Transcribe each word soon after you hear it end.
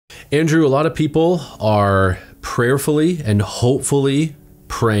Andrew, a lot of people are prayerfully and hopefully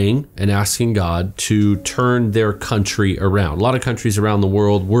praying and asking God to turn their country around. A lot of countries around the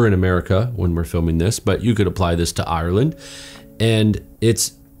world, we're in America when we're filming this, but you could apply this to Ireland. And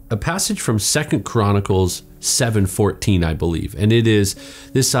it's a passage from 2 Chronicles 7:14, I believe. And it is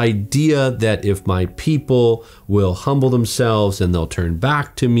this idea that if my people will humble themselves and they'll turn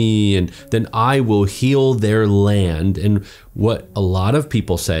back to me, and then I will heal their land. And what a lot of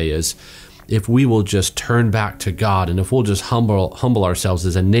people say is, if we will just turn back to God, and if we'll just humble ourselves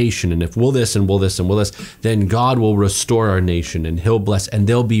as a nation, and if we'll this and we'll this and we'll this, then God will restore our nation and he'll bless, and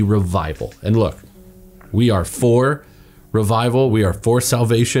there'll be revival. And look, we are for revival, we are for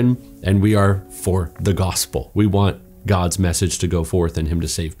salvation, and we are for the gospel. We want God's message to go forth and him to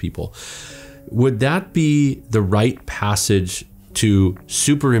save people. Would that be the right passage to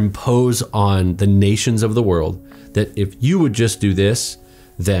superimpose on the nations of the world, that if you would just do this,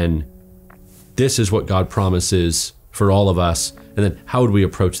 then this is what God promises for all of us? And then how would we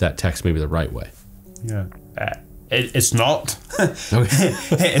approach that text maybe the right way? Yeah, it's not.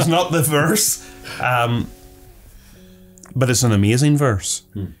 It's not the verse, but it's an amazing verse.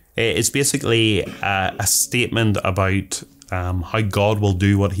 It's basically a statement about how God will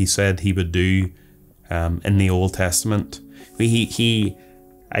do what he said he would do in the Old Testament. He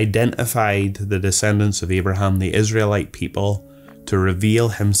identified the descendants of Abraham, the Israelite people, to reveal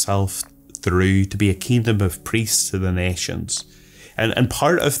himself through, to be a kingdom of priests to the nations. And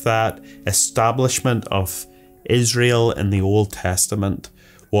part of that establishment of Israel in the Old Testament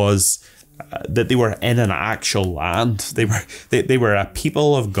was that they were in an actual land. They were a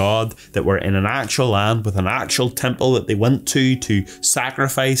people of God that were in an actual land with an actual temple that they went to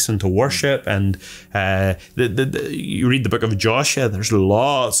sacrifice and to worship. And you read the book of Joshua, there's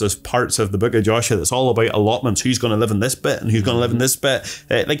lots of parts of the book of Joshua that's all about allotments. Who's going to live in this bit and who's going to live in this bit?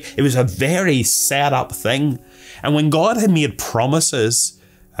 Like, it was a very set up thing. And when God had made promises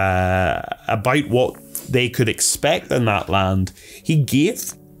about what they could expect in that land, he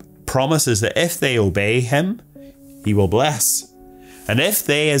gave promises that if they obey him, he will bless. And if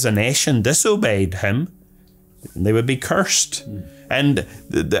they as a nation disobeyed him, they would be cursed. And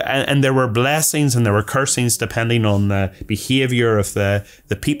there were blessings and there were cursings depending on the behavior of the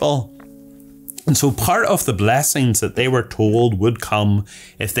people. And so part of the blessings that they were told would come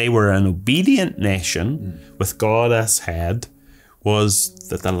if they were an obedient nation with God as head was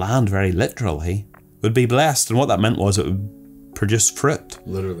that the land very literally would be blessed. And what that meant was it would produce fruit.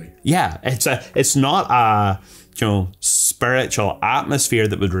 Literally. Yeah, it's not a spiritual atmosphere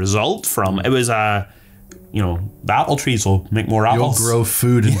that would result from. It was the apple trees will make more apples. You'll grow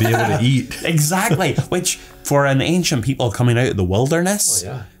food and be able to eat. Exactly. Which for an ancient people coming out of the wilderness,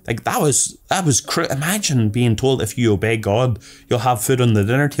 like that was imagine being told if you obey God, you'll have food on the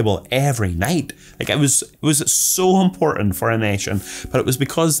dinner table every night. Like it was so important for a nation, but it was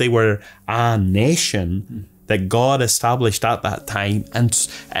because they were a nation that God established at that time, and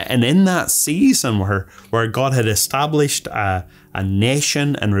in that season where God had established a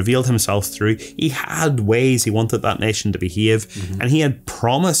nation and revealed himself through, he had ways he wanted that nation to behave, and he had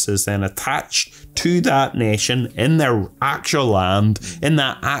promises then attached to that nation in their actual land, in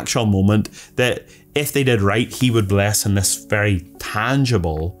that actual moment, that if they did right, he would bless in this very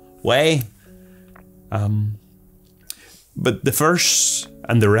tangible way. But the verse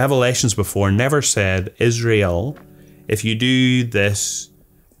and the revelations before never said, Israel, if you do this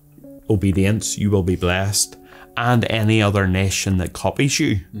obedience, you will be blessed, and any other nation that copies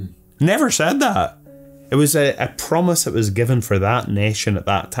you. Never said that. It was a promise that was given for that nation at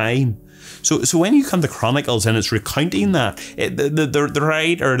that time. So when you come to Chronicles and it's recounting that, the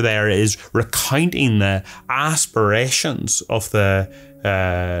writer there is recounting the aspirations of the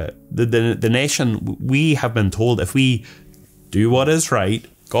nation. We have been told if we do what is right,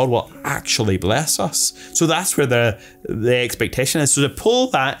 God will actually bless us. So that's where the expectation is. So to pull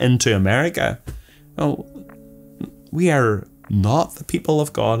that into America, well, we are not the people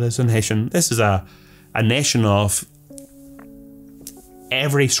of God as a nation. This is a nation of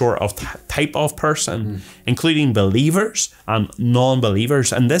every sort of type of person, including believers and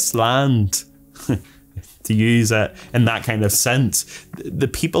non-believers. And this land, to use it in that kind of sense, the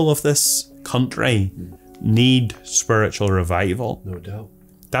people of this country need spiritual revival. No doubt.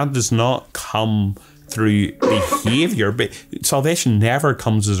 That does not come through behavior, but salvation never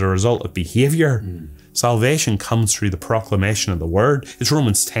comes as a result of behavior. Salvation comes through the proclamation of the word. It's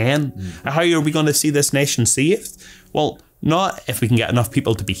Romans 10. How are we going to see this nation saved? Well, not if we can get enough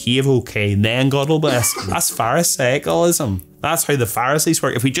people to behave okay, then God will bless. That's Pharisaicalism. That's how the Pharisees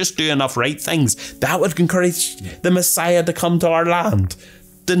work. If we just do enough right things, that would encourage the Messiah to come to our land.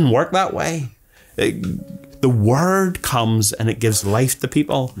 didn't work that way. The word comes and it gives life to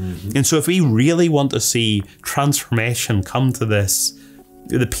people. And so if we really want to see transformation come to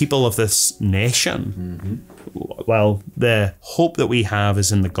the people of this nation, well, the hope that we have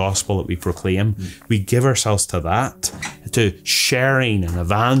is in the gospel that we proclaim. We give ourselves to that, to sharing and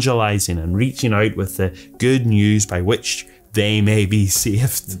evangelizing and reaching out with the good news by which they may be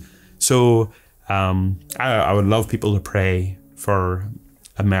saved. So I would love people to pray for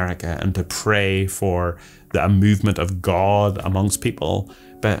America and to pray for a movement of God amongst people,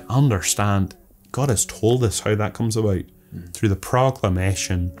 but understand God has told us how that comes about through the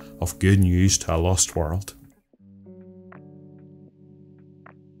proclamation of good news to a lost world.